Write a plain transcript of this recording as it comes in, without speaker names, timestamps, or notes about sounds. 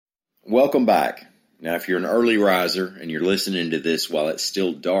Welcome back. Now, if you're an early riser and you're listening to this while it's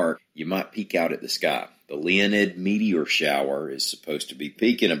still dark, you might peek out at the sky. The Leonid meteor shower is supposed to be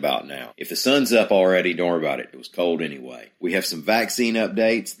peaking about now. If the sun's up already, don't worry about it. It was cold anyway. We have some vaccine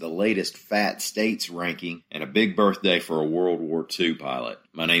updates, the latest fat states ranking, and a big birthday for a World War II pilot.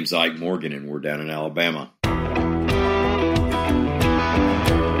 My name's Ike Morgan, and we're down in Alabama.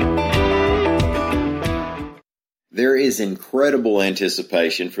 There is incredible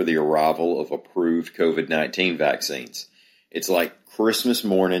anticipation for the arrival of approved COVID-19 vaccines. It's like Christmas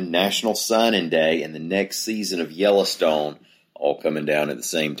morning, National Signing Day, and the next season of Yellowstone all coming down at the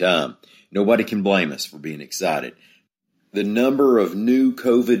same time. Nobody can blame us for being excited. The number of new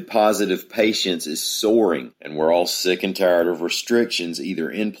COVID-positive patients is soaring, and we're all sick and tired of restrictions either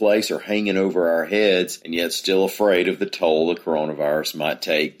in place or hanging over our heads, and yet still afraid of the toll the coronavirus might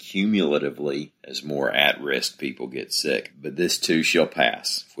take cumulatively as more at-risk people get sick. But this too shall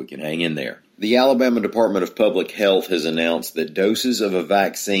pass, if we can hang in there. The Alabama Department of Public Health has announced that doses of a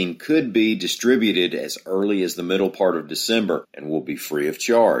vaccine could be distributed as early as the middle part of December and will be free of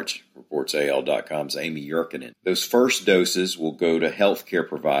charge, reports AL.com's Amy Yerkinen. Those first doses will go to healthcare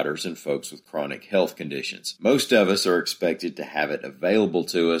providers and folks with chronic health conditions. Most of us are expected to have it available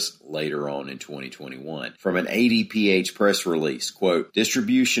to us later on in 2021. From an ADPH press release, quote,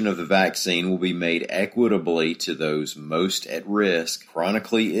 distribution of the vaccine will be made equitably to those most at risk,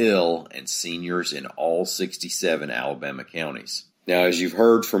 chronically ill, and seniors in all 67 Alabama counties. Now, as you've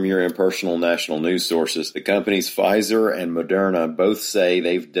heard from your impersonal national news sources, the companies Pfizer and Moderna both say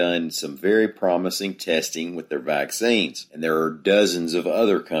they've done some very promising testing with their vaccines, and there are dozens of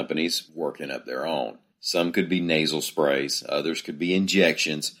other companies working up their own. Some could be nasal sprays, others could be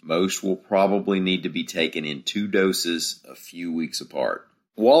injections. Most will probably need to be taken in 2 doses a few weeks apart.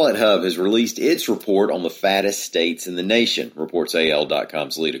 WalletHub has released its report on the fattest states in the nation, reports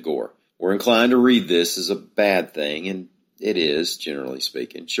AL.com's Lita Gore. We're inclined to read this as a bad thing, and it is, generally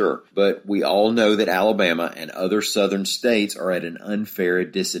speaking, sure. But we all know that Alabama and other southern states are at an unfair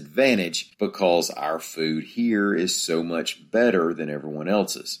disadvantage because our food here is so much better than everyone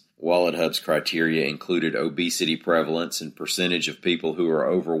else's. WalletHub's criteria included obesity prevalence and percentage of people who are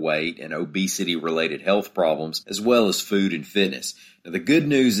overweight and obesity-related health problems, as well as food and fitness. Now, the good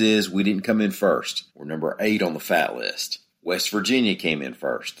news is we didn't come in first. We're number 8 on the fat list. West Virginia came in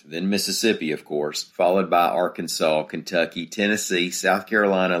first, then Mississippi, of course, followed by Arkansas, Kentucky, Tennessee, South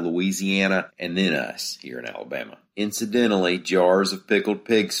Carolina, Louisiana, and then us here in Alabama. Incidentally, jars of pickled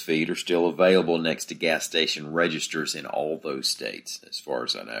pig's feet are still available next to gas station registers in all those states, as far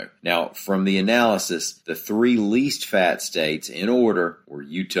as I know. Now, from the analysis, the 3 least fat states in order were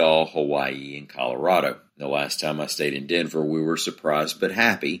Utah, Hawaii, and Colorado. The last time I stayed in Denver, we were surprised but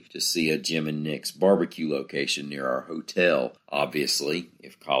happy to see a Jim and Nick's barbecue location near our hotel. Obviously,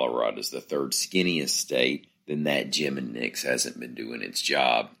 if Colorado's the 3rd skinniest state, then that Jim and Nick's hasn't been doing its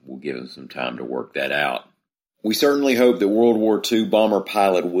job. We'll give them some time to work that out. We certainly hope that World War II bomber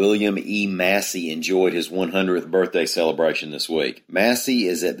pilot William E. Massey enjoyed his 100th birthday celebration this week. Massey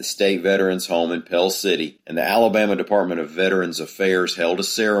is at the State Veterans Home in Pell City, and the Alabama Department of Veterans Affairs held a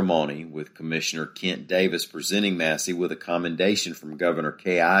ceremony with Commissioner Kent Davis presenting Massey with a commendation from Governor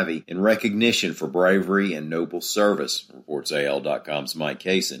Kay Ivey in recognition for bravery and noble service, reports AL.com's Mike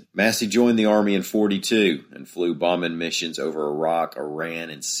Kaysen. Massey joined the Army in '42 and flew bombing missions over Iraq, Iran,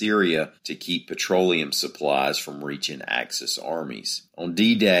 and Syria to keep petroleum supplies from reaching Axis armies. On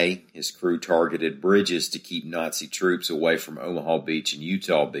D-Day, his crew targeted bridges to keep Nazi troops away from Omaha Beach and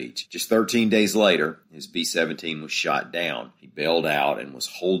Utah Beach. Just 13 days later, his B-17 was shot down. He bailed out and was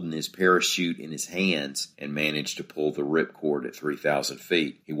holding his parachute in his hands and managed to pull the ripcord at 3,000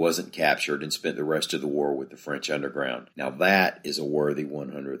 feet. He wasn't captured and spent the rest of the war with the French underground. Now that is a worthy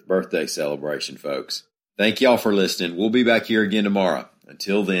 100th birthday celebration, folks. Thank y'all for listening. We'll be back here again tomorrow.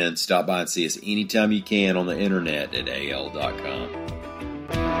 Until then, stop by and see us anytime you can on the internet at AL.com.